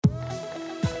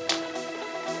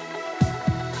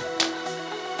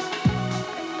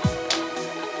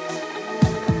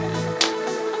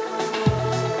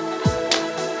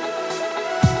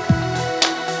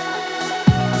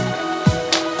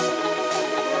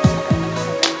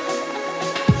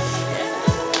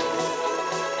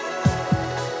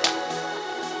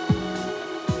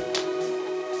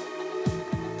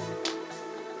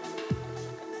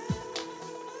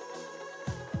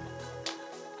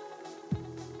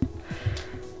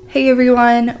Hey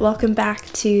everyone, welcome back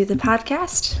to the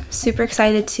podcast. Super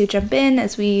excited to jump in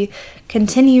as we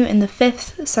continue in the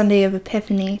 5th Sunday of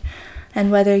Epiphany.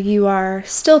 And whether you are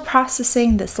still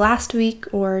processing this last week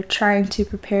or trying to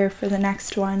prepare for the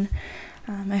next one,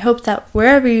 I hope that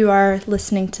wherever you are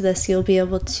listening to this, you'll be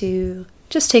able to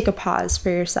just take a pause for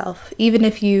yourself. Even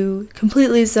if you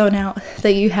completely zone out,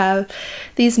 that you have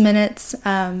these minutes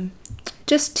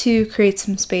just to create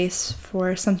some space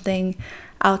for something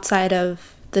outside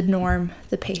of the norm,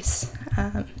 the pace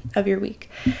of your week.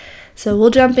 So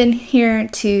we'll jump in here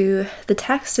to the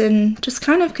text and just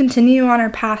kind of continue on our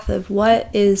path of what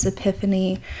is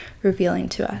Epiphany revealing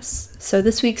to us. So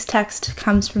this week's text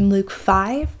comes from Luke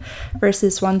 5,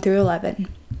 verses 1 through 11.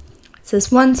 It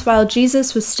says, "Once while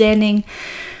Jesus was standing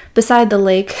beside the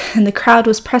lake and the crowd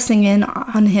was pressing in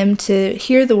on him to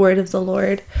hear the word of the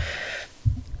Lord,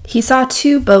 he saw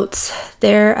 2 boats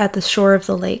there at the shore of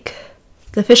the lake.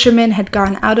 The fishermen had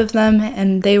gone out of them,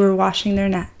 and they were washing their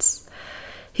nets.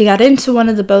 He got into one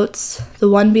of the boats, the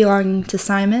one belonging to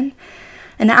Simon,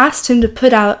 and asked him to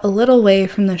put out a little way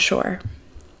from the shore.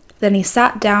 Then he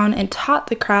sat down and taught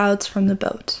the crowds from the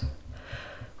boat.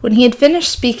 When he had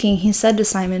finished speaking, he said to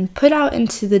Simon, 'Put out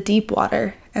into the deep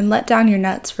water, and let down your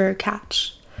nets for a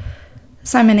catch.'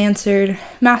 Simon answered,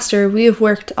 'Master, we have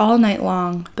worked all night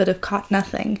long, but have caught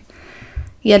nothing.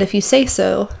 Yet if you say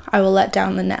so, I will let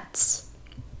down the nets.'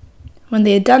 When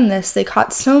they had done this, they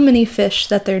caught so many fish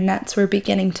that their nets were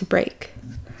beginning to break.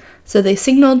 So they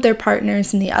signaled their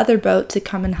partners in the other boat to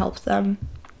come and help them.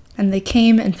 And they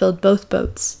came and filled both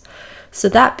boats, so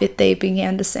that they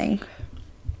began to sink.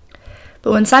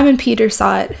 But when Simon Peter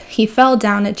saw it, he fell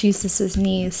down at Jesus'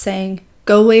 knees, saying,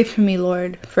 'Go away from me,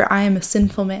 Lord, for I am a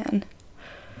sinful man.'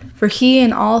 For he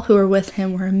and all who were with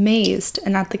him were amazed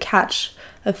and at the catch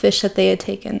of fish that they had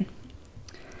taken.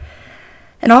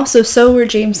 And also so were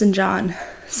James and John,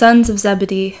 sons of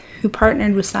Zebedee, who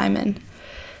partnered with Simon.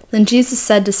 Then Jesus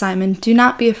said to Simon, 'Do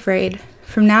not be afraid.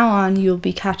 From now on you will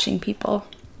be catching people.'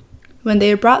 When they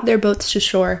had brought their boats to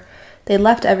shore, they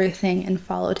left everything and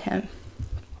followed him."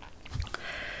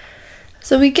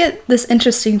 So we get this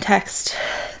interesting text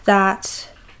that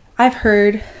I've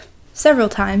heard several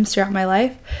times throughout my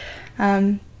life,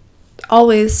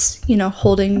 always,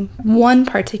 holding one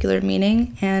particular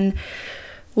meaning, and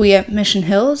we at Mission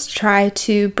Hills try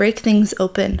to break things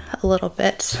open a little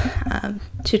bit,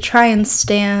 to try and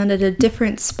stand at a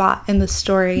different spot in the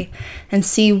story and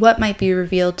see what might be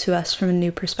revealed to us from a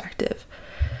new perspective.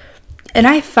 And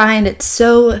I find it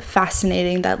so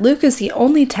fascinating that Luke is the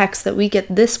only text that we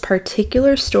get this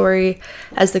particular story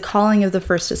as the calling of the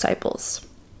first disciples.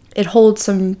 It holds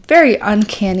some very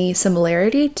uncanny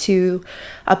similarity to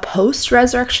a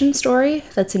post-resurrection story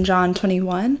that's in John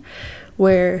 21,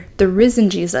 where the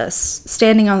risen Jesus,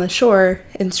 standing on the shore,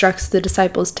 instructs the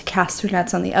disciples to cast their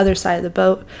nets on the other side of the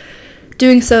boat.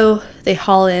 Doing so, they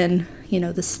haul in,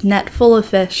 this net full of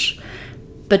fish,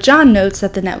 but John notes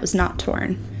that the net was not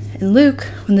torn. In Luke,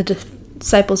 when the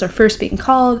disciples are first being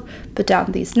called, put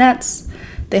down these nets,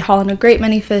 they haul in a great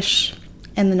many fish,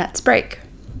 and the nets break.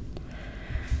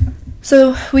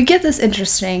 So we get this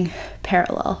interesting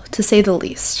parallel, to say the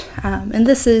least. And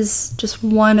this is just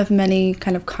one of many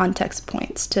kind of context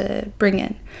points to bring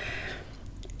in.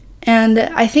 And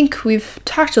I think we've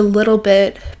talked a little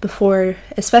bit before,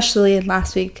 especially in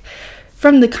last week,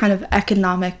 from the kind of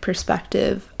economic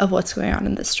perspective of what's going on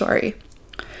in this story.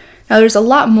 Now, there's a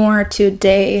lot more to a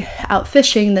day out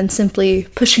fishing than simply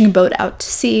pushing a boat out to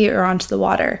sea or onto the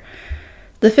water.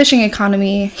 The fishing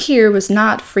economy here was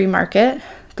not free market.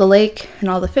 The lake and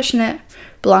all the fish in it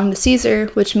belonged to Caesar,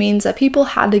 which means that people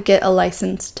had to get a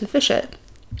license to fish it.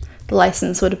 The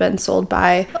license would have been sold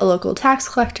by a local tax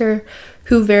collector,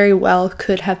 who very well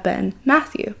could have been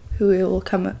Matthew, who will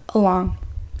come along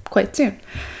quite soon.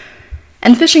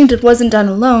 And fishing wasn't done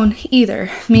alone either,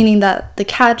 meaning that the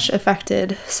catch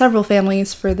affected several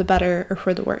families for the better or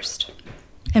for the worst.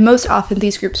 And most often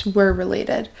these groups were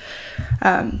related.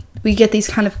 We get these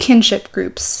kind of kinship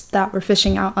groups that were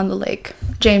fishing out on the lake.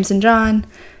 James and John,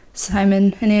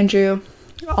 Simon and Andrew,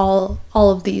 all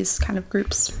of these kind of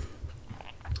groups.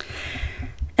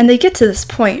 And they get to this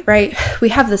point, right? We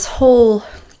have this whole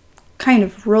kind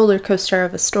of roller coaster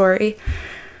of a story.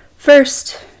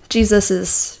 First, Jesus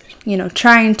is,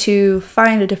 trying to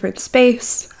find a different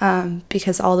space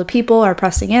because all the people are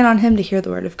pressing in on him to hear the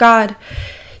word of God.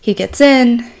 He gets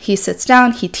in, he sits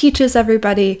down, he teaches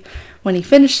everybody. When he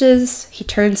finishes, he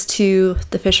turns to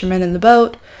the fishermen in the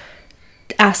boat,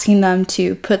 asking them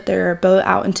to put their boat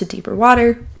out into deeper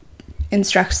water,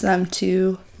 instructs them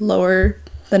to lower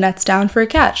the nets down for a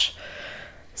catch.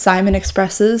 Simon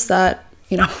expresses that,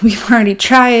 we've already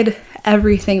tried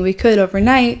everything we could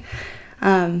overnight,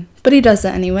 but he does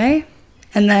it anyway.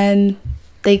 And then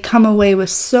they come away with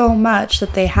so much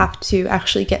that they have to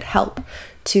actually get help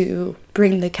to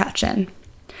bring the catch in.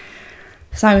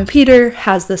 Simon Peter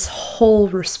has this whole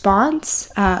response,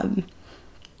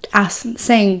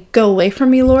 saying, "Go away from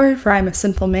me, Lord, for I'm a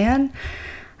sinful man."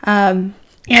 And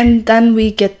then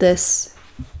we get this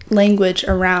language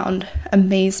around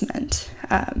amazement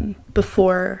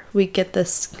before we get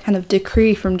this kind of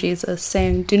decree from Jesus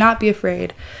saying, "Do not be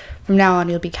afraid. From now on,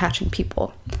 you'll be catching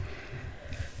people."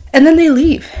 And then they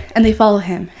leave and they follow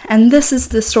him. And this is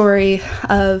the story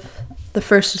of the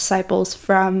first disciples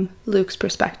from Luke's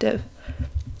perspective.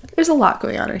 There's a lot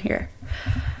going on in here.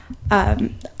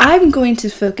 I'm going to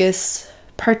focus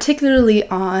particularly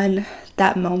on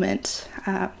that moment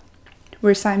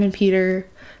where Simon Peter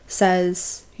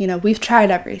says, we've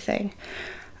tried everything.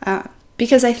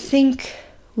 Because I think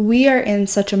we are in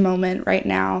such a moment right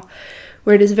now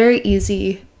where it is very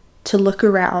easy to look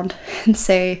around and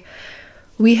say,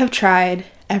 we have tried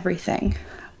everything.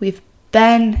 We've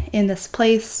been in this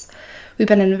place. We've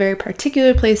been in a very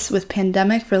particular place with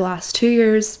pandemic for the last 2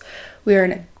 years. We are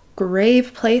in a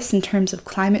grave place in terms of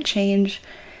climate change.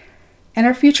 And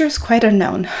our future is quite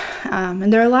unknown.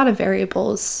 And there are a lot of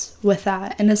variables with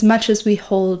that. And as much as we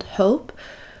hold hope,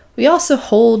 we also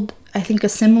hold, I think, a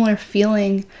similar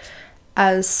feeling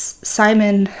as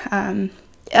Simon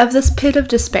of this pit of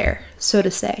despair, so to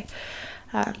say.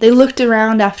 They looked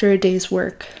around after a day's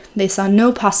work. They saw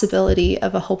no possibility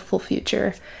of a hopeful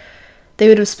future. They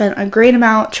would have spent a great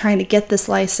amount trying to get this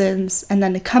license, and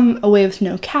then to come away with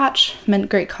no catch meant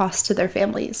great cost to their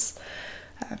families.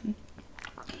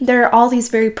 There are all these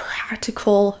very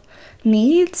practical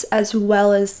needs, as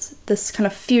well as this kind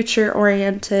of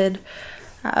future-oriented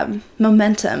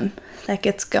momentum that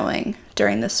gets going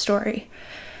during this story.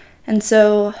 And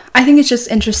so I think it's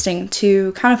just interesting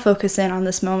to kind of focus in on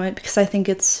this moment because I think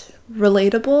it's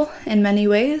relatable in many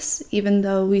ways, even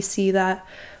though we see that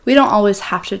we don't always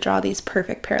have to draw these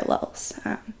perfect parallels.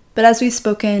 But as we've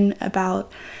spoken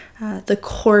about the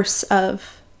course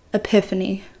of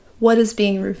Epiphany, what is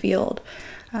being revealed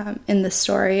in this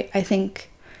story, I think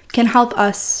can help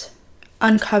us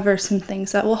uncover some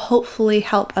things that will hopefully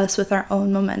help us with our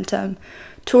own momentum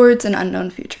towards an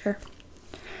unknown future.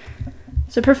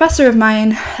 So a professor of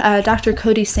mine, Dr.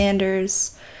 Cody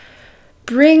Sanders,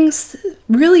 brings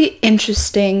really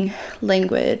interesting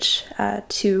language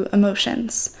to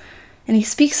emotions. And he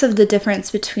speaks of the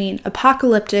difference between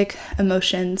apocalyptic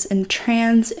emotions and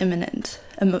transimminent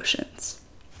emotions.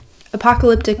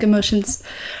 Apocalyptic emotions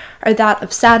are that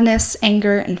of sadness,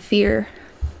 anger, and fear.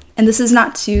 And this is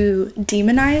not to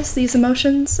demonize these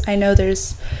emotions. I know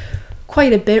there's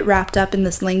quite a bit wrapped up in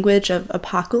this language of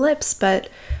apocalypse, but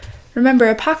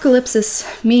remember,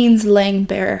 apocalypsis means laying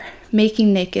bare,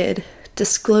 making naked,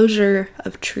 disclosure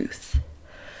of truth.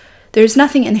 There's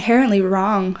nothing inherently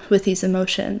wrong with these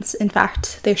emotions. In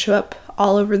fact, they show up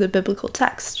all over the biblical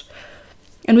text.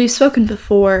 And we've spoken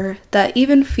before that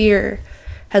even fear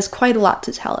has quite a lot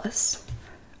to tell us.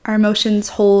 Our emotions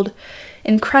hold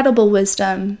incredible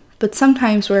wisdom, but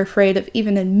sometimes we're afraid of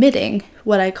even admitting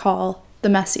what I call the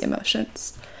messy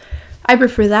emotions. I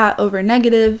prefer that over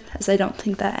negative, as I don't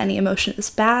think that any emotion is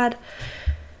bad.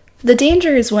 The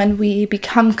danger is when we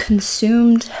become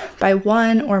consumed by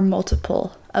one or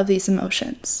multiple of these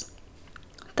emotions.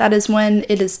 That is when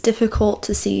it is difficult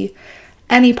to see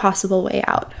any possible way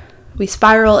out. We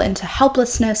spiral into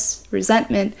helplessness,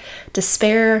 resentment,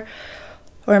 despair,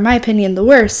 or in my opinion, the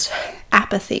worst,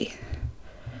 apathy.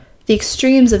 The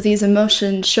extremes of these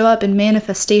emotions show up in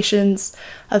manifestations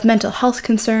of mental health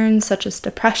concerns such as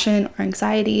depression or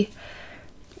anxiety.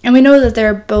 And we know that there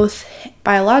are both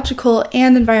biological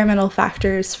and environmental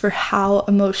factors for how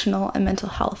emotional and mental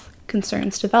health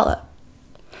concerns develop.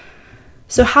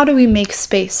 So how do we make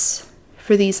space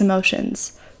for these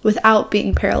emotions without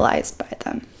being paralyzed by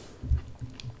them?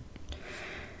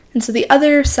 And so the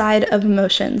other side of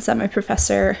emotions that my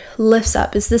professor lifts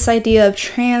up is this idea of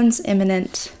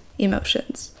transimminent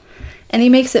emotions. And he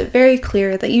makes it very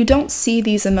clear that you don't see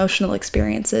these emotional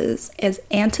experiences as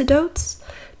antidotes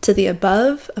to the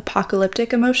above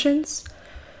apocalyptic emotions.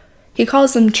 He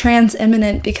calls them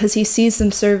transimminent because he sees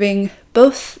them serving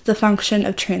both the function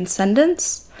of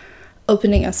transcendence,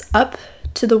 opening us up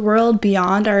to the world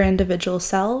beyond our individual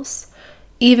selves,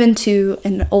 even to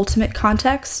an ultimate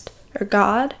context, or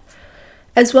God,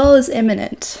 as well as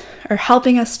immanent, or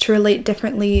helping us to relate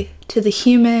differently to the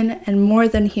human and more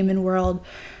than human world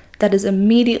that is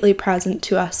immediately present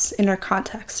to us in our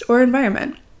context or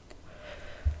environment.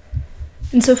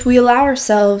 And so if we allow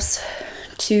ourselves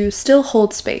to still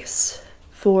hold space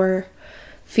for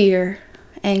fear,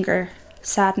 anger,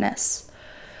 sadness.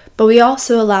 But we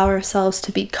also allow ourselves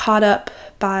to be caught up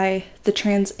by the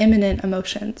transimminent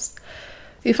emotions.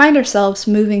 We find ourselves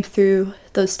moving through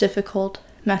those difficult,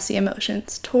 messy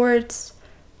emotions towards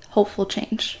hopeful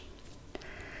change.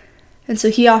 And so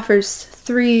he offers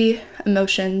 3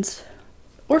 emotions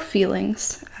or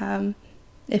feelings,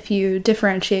 if you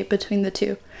differentiate between the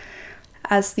two,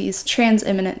 as these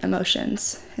transimminent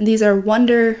emotions. And these are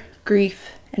wonder, grief,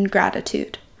 and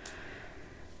gratitude.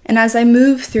 And as I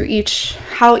move through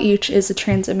how each is a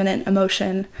transimminent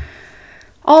emotion,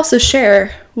 I'll also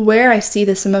share where I see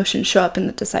this emotion show up in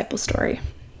the disciple story.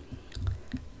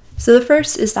 So the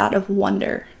first is that of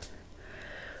wonder.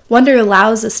 Wonder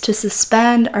allows us to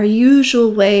suspend our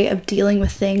usual way of dealing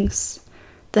with things,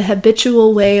 the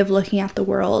habitual way of looking at the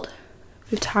world.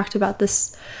 We've talked about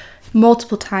this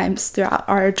multiple times throughout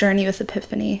our journey with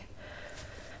Epiphany.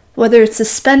 Whether it's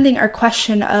suspending our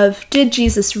question of, did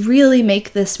Jesus really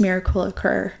make this miracle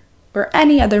occur, or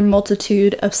any other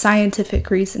multitude of scientific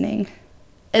reasoning,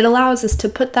 it allows us to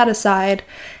put that aside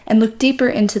and look deeper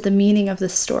into the meaning of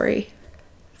this story.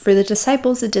 For the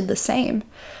disciples, it did the same.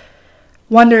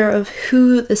 Wonder of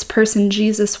who this person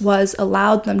Jesus was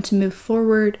allowed them to move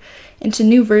forward into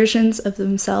new versions of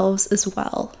themselves as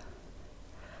well.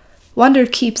 Wonder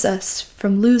keeps us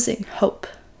from losing hope.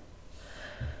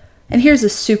 And here's a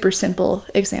super simple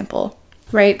example,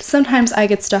 right? Sometimes I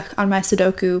get stuck on my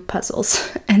Sudoku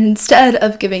puzzles, and instead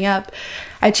of giving up,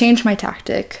 I change my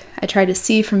tactic. I try to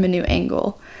see from a new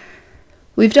angle.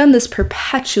 We've done this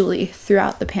perpetually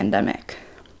throughout the pandemic.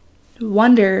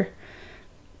 Wonder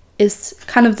is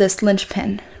kind of this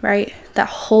linchpin, right? That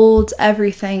holds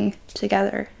everything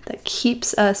together, that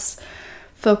keeps us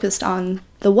focused on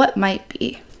the what might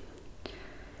be.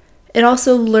 It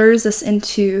also lures us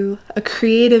into a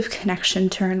creative connection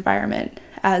to our environment,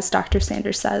 as Dr.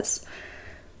 Sanders says.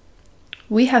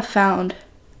 We have found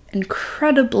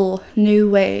incredible new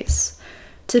ways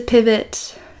to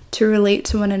pivot, to relate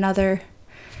to one another,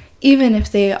 even if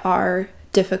they are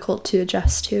difficult to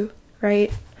adjust to,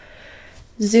 right?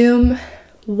 Zoom,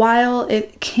 while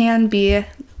it can be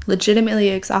legitimately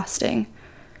exhausting,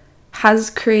 has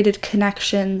created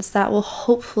connections that will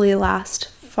hopefully last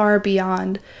far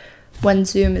beyond when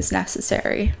Zoom is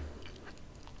necessary.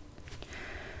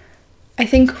 I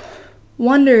think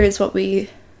wonder is what we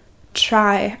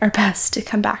try our best to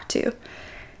come back to.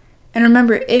 And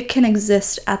remember, it can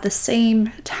exist at the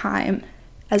same time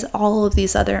as all of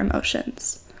these other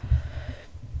emotions.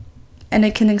 And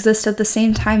it can exist at the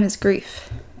same time as grief.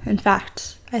 In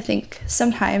fact, I think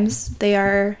sometimes they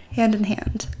are hand in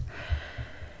hand.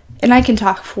 And I can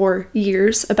talk for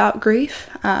years about grief.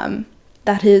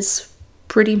 That is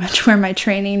pretty much where my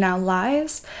training now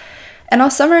lies. And I'll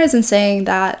summarize in saying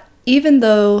that even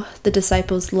though the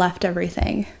disciples left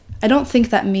everything, I don't think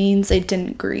that means they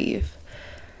didn't grieve.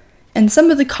 In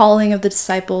some of the calling of the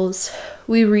disciples,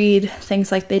 we read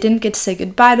things like they didn't get to say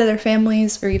goodbye to their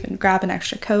families or even grab an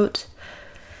extra coat.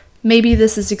 Maybe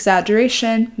this is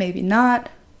exaggeration, maybe not,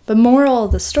 but moral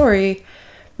of the story,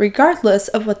 regardless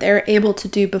of what they were able to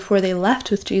do before they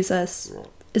left with Jesus,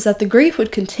 is that the grief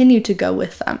would continue to go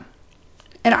with them.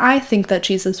 And I think that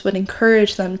Jesus would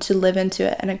encourage them to live into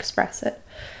it and express it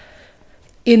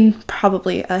in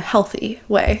probably a healthy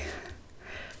way.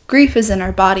 Grief is in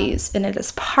our bodies, and it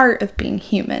is part of being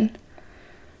human.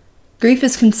 Grief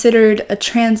is considered a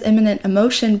transimminent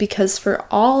emotion because for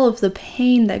all of the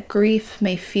pain that grief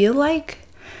may feel like,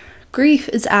 grief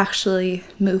is actually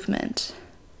movement,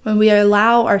 when we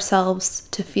allow ourselves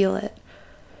to feel it.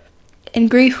 In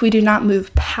grief, we do not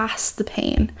move past the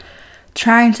pain,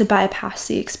 trying to bypass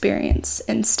the experience.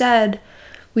 Instead,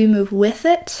 we move with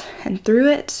it and through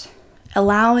it,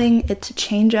 allowing it to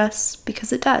change us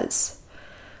because it does.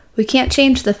 We can't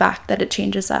change the fact that it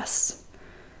changes us.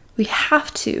 We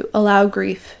have to allow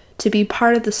grief to be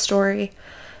part of the story,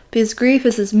 because grief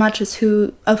is as much as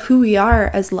who we are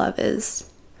as love is.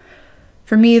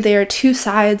 For me, they are two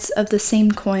sides of the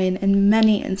same coin in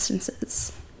many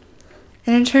instances.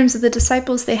 And in terms of the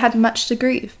disciples, they had much to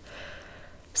grieve.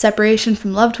 Separation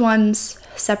from loved ones,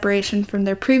 separation from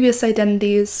their previous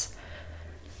identities.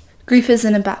 Grief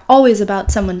isn't always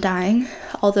about someone dying,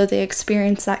 although they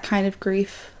experience that kind of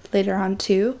grief later on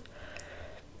too.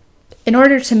 In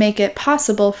order to make it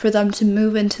possible for them to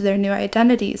move into their new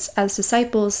identities as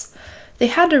disciples, they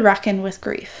had to reckon with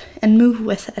grief and move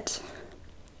with it.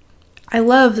 I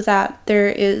love that there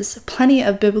is plenty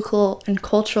of biblical and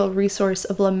cultural resource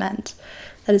of lament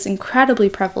that is incredibly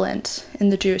prevalent in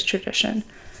the Jewish tradition.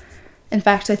 In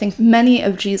fact, I think many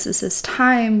of Jesus'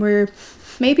 time were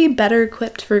maybe better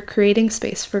equipped for creating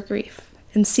space for grief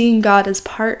and seeing God as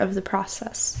part of the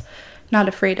process, not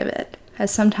afraid of it,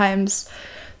 as sometimes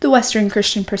the Western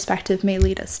Christian perspective may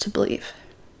lead us to believe.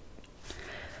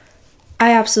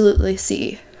 I absolutely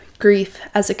see grief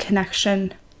as a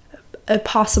connection, a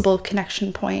possible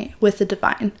connection point with the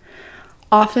divine.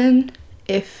 Often,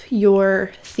 if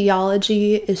your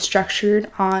theology is structured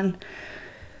on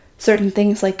certain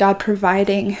things like God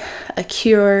providing a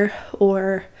cure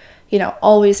or,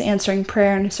 always answering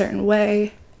prayer in a certain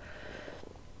way,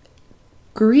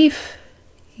 grief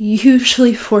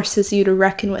usually forces you to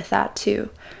reckon with that too.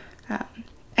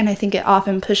 And I think it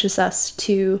often pushes us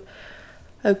to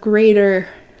a greater,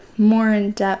 more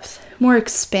in-depth, more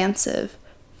expansive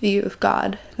view of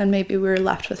God than maybe we were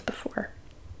left with before.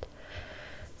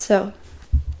 So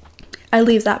I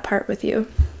leave that part with you.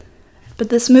 But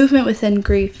this movement within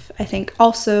grief, I think,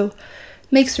 also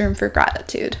makes room for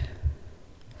gratitude.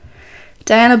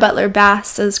 Diana Butler Bass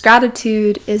says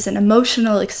gratitude is an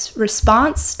emotional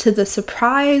response to the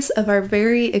surprise of our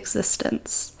very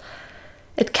existence.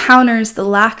 It counters the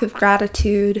lack of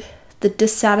gratitude, the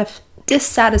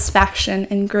dissatisfaction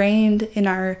ingrained in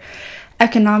our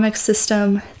economic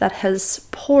system that has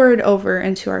poured over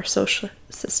into our social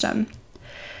system.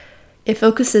 It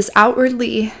focuses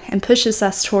outwardly and pushes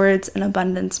us towards an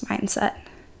abundance mindset.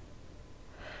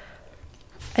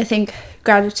 I think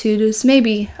gratitude is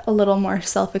maybe a little more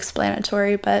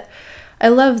self-explanatory, but I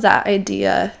love that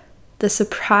idea. The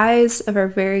surprise of our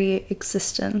very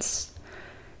existence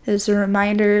is a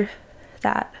reminder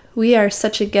that we are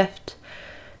such a gift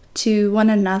to one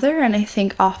another, and I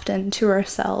think often to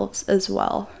ourselves as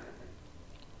well.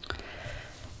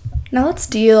 Now let's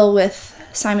deal with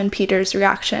Simon Peter's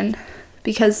reaction,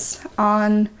 because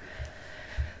on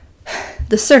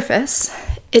the surface,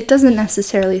 it doesn't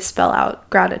necessarily spell out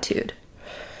gratitude.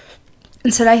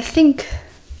 Instead, I think,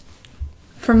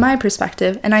 from my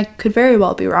perspective, and I could very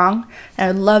well be wrong, and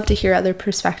I would love to hear other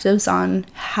perspectives on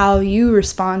how you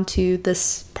respond to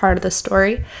this part of the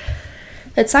story,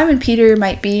 that Simon Peter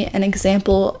might be an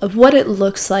example of what it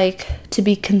looks like to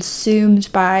be consumed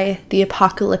by the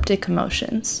apocalyptic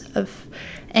emotions of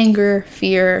anger,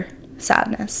 fear,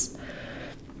 sadness.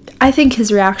 I think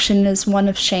his reaction is one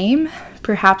of shame,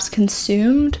 perhaps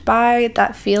consumed by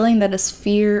that feeling that his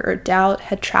fear or doubt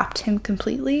had trapped him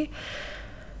completely.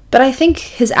 But I think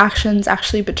his actions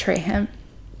actually betray him.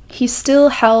 He still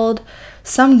held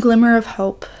some glimmer of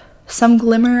hope, some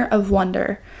glimmer of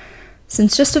wonder,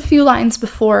 since just a few lines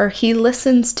before, he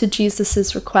listens to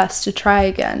Jesus' request to try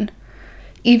again,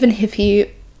 even if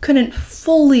he couldn't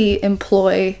fully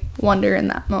employ wonder in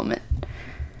that moment.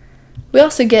 We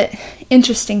also get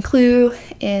interesting clue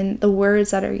in the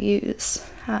words that are used.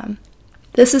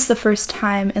 This is the first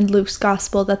time in Luke's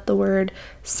gospel that the word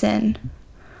sin,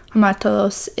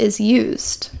 hamartolos, is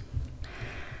used.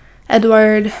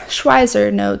 Edward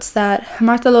Schweizer notes that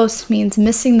hamartolos means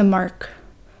missing the mark,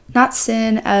 not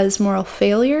sin as moral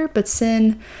failure, but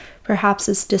sin perhaps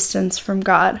as distance from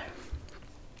God.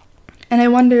 And I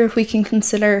wonder if we can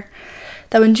consider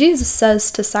that when Jesus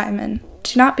says to Simon,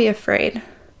 "Do not be afraid,"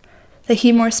 that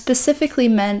he more specifically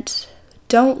meant,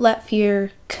 don't let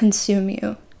fear consume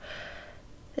you.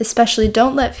 Especially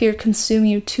don't let fear consume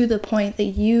you to the point that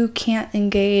you can't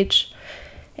engage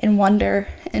in wonder,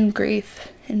 in grief,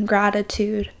 in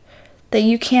gratitude, that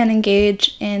you can't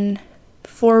engage in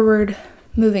forward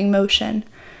moving motion.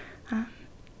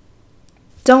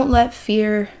 Don't let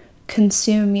fear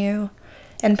consume you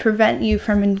and prevent you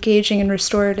from engaging in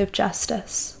restorative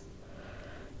justice.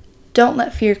 Don't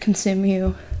let fear consume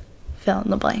you, fill in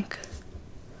the blank.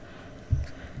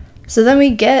 So then we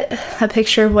get a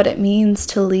picture of what it means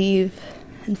to leave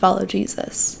and follow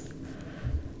Jesus.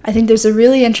 I think there's a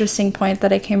really interesting point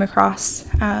that I came across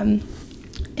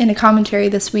in a commentary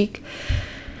this week,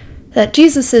 that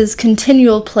Jesus'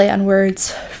 continual play on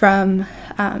words from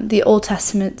the Old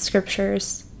Testament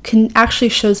scriptures actually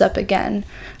shows up again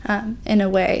in a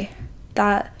way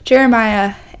that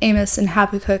Jeremiah, Amos, and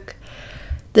Habakkuk,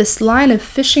 this line of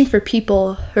fishing for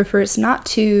people refers not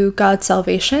to God's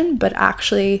salvation, but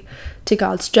actually to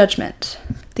God's judgment.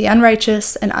 The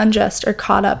unrighteous and unjust are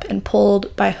caught up and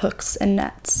pulled by hooks and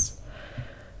nets.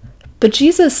 But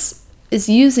Jesus is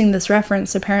using this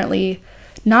reference apparently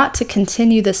not to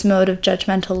continue this mode of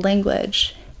judgmental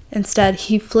language. Instead,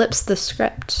 he flips the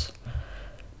script.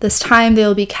 This time they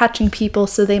will be catching people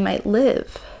so they might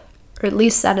live. Or at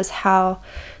least that is how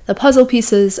the puzzle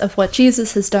pieces of what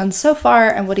Jesus has done so far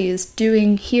and what he is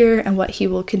doing here and what he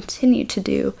will continue to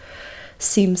do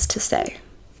seems to say.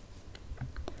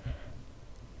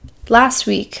 Last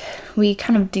week, we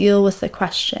kind of deal with the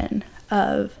question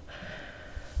of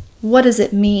what does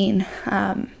it mean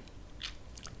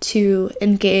to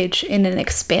engage in an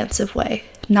expansive way,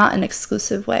 not an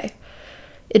exclusive way.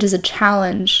 It is a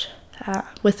challenge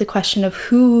with the question of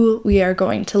who we are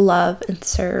going to love and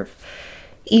serve,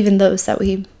 even those that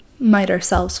we might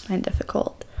ourselves find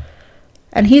difficult.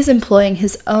 And he's employing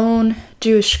his own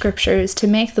Jewish scriptures to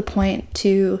make the point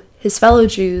to his fellow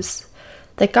Jews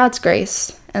that God's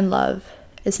grace and love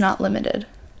is not limited.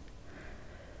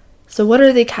 So what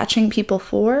are they catching people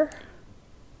for?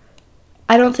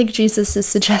 I don't think Jesus is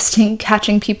suggesting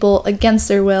catching people against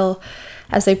their will,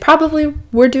 as they probably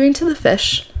were doing to the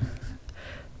fish.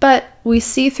 But we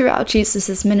see throughout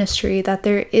Jesus' ministry that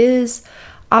there is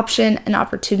option and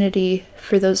opportunity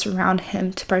for those around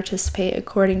him to participate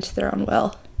according to their own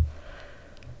will.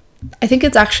 I think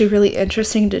it's actually really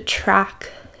interesting to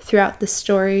track throughout the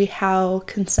story how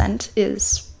consent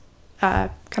is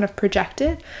kind of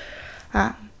projected.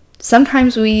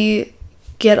 Sometimes we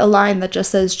get a line that just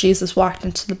says Jesus walked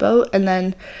into the boat, and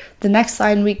then the next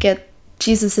line we get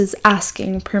Jesus is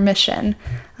asking permission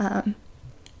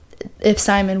if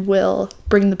Simon will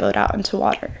bring the boat out into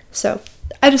water. So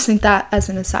I just think that, as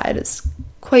an aside, is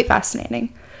quite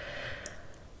fascinating.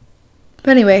 But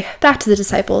anyway, back to the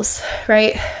disciples,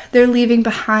 right? They're leaving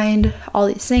behind all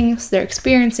these things. They're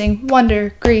experiencing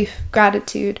wonder, grief,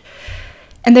 gratitude.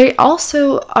 And they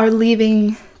also are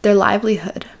leaving their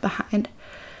livelihood behind.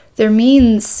 Their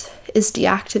means is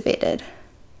deactivated.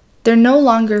 They're no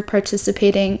longer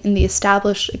participating in the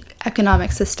established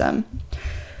economic system.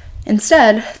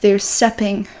 Instead, they're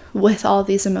stepping with all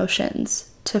these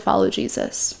emotions to follow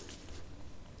Jesus.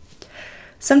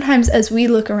 Sometimes as we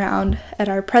look around at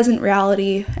our present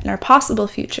reality and our possible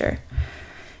future,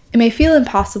 it may feel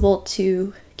impossible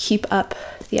to keep up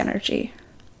the energy.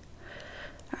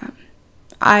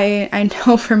 I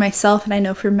know for myself, and I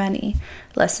know for many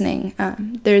listening,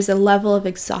 there's a level of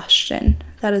exhaustion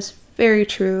that is very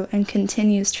true and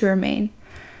continues to remain.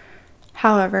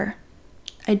 However,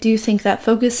 I do think that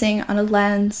focusing on a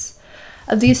lens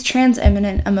of these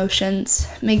transimminent emotions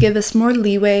may give us more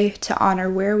leeway to honor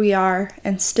where we are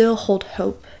and still hold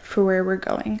hope for where we're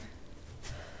going.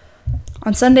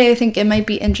 On Sunday, I think it might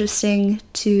be interesting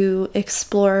to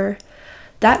explore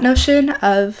that notion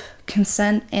of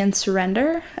consent and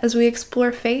surrender as we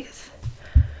explore faith.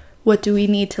 What do we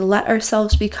need to let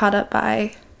ourselves be caught up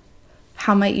by?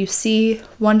 How might you see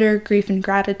wonder, grief, and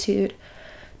gratitude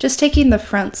just taking the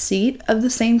front seat of the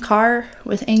same car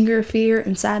with anger, fear,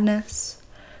 and sadness?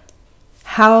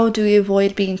 How do we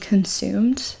avoid being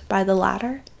consumed by the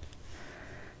latter?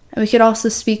 And we could also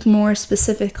speak more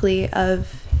specifically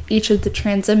of each of the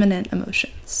transimminent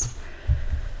emotions.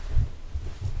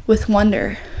 With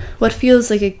wonder, what feels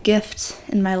like a gift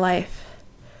in my life?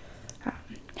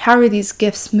 How are these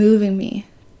gifts moving me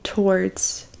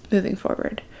towards moving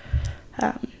forward?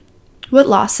 What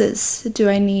losses do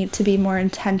I need to be more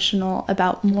intentional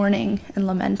about mourning and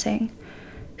lamenting?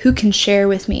 Who can share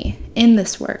with me in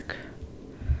this work?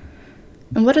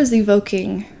 And what is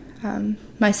evoking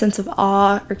my sense of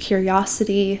awe or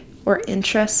curiosity or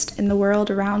interest in the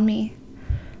world around me?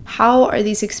 How are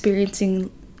these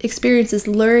experiences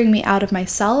luring me out of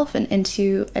myself and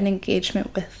into an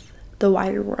engagement with the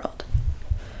wider world?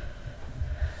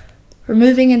 We're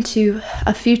moving into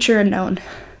a future unknown,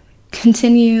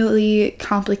 continually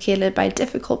complicated by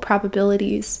difficult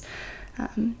probabilities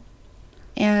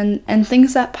and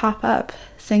things that pop up,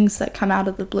 things that come out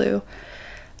of the blue.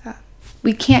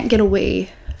 We can't get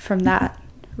away from that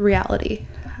reality.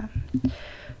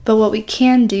 But what we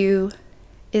can do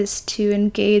is to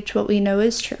engage what we know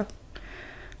is true.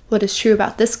 What is true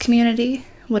about this community,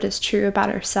 what is true about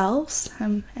ourselves.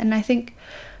 And I think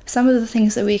some of the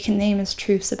things that we can name as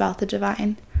truths about the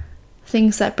divine,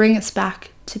 things that bring us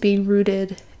back to being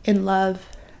rooted in love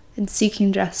and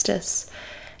seeking justice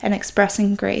and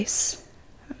expressing grace.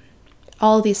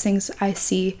 All these things I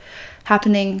see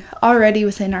happening already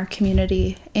within our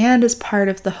community and as part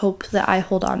of the hope that I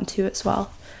hold on to as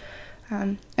well.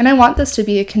 And I want this to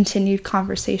be a continued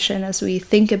conversation as we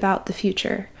think about the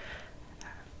future.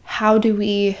 How do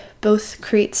we both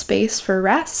create space for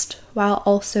rest while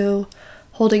also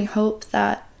holding hope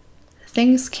that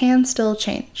things can still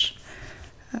change?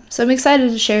 So I'm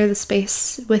excited to share the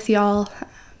space with y'all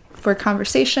for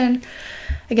conversation.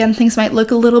 Again, things might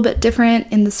look a little bit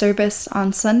different in the service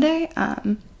on Sunday,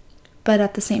 but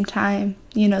at the same time,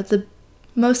 the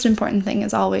most important thing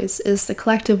as always is the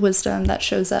collective wisdom that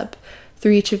shows up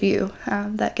through each of you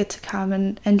that get to come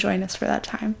and join us for that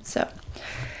time. So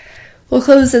we'll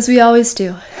close as we always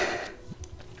do.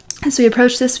 As we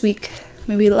approach this week,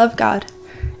 may we love God,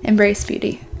 embrace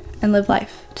beauty, and live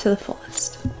life to the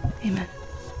fullest. Amen.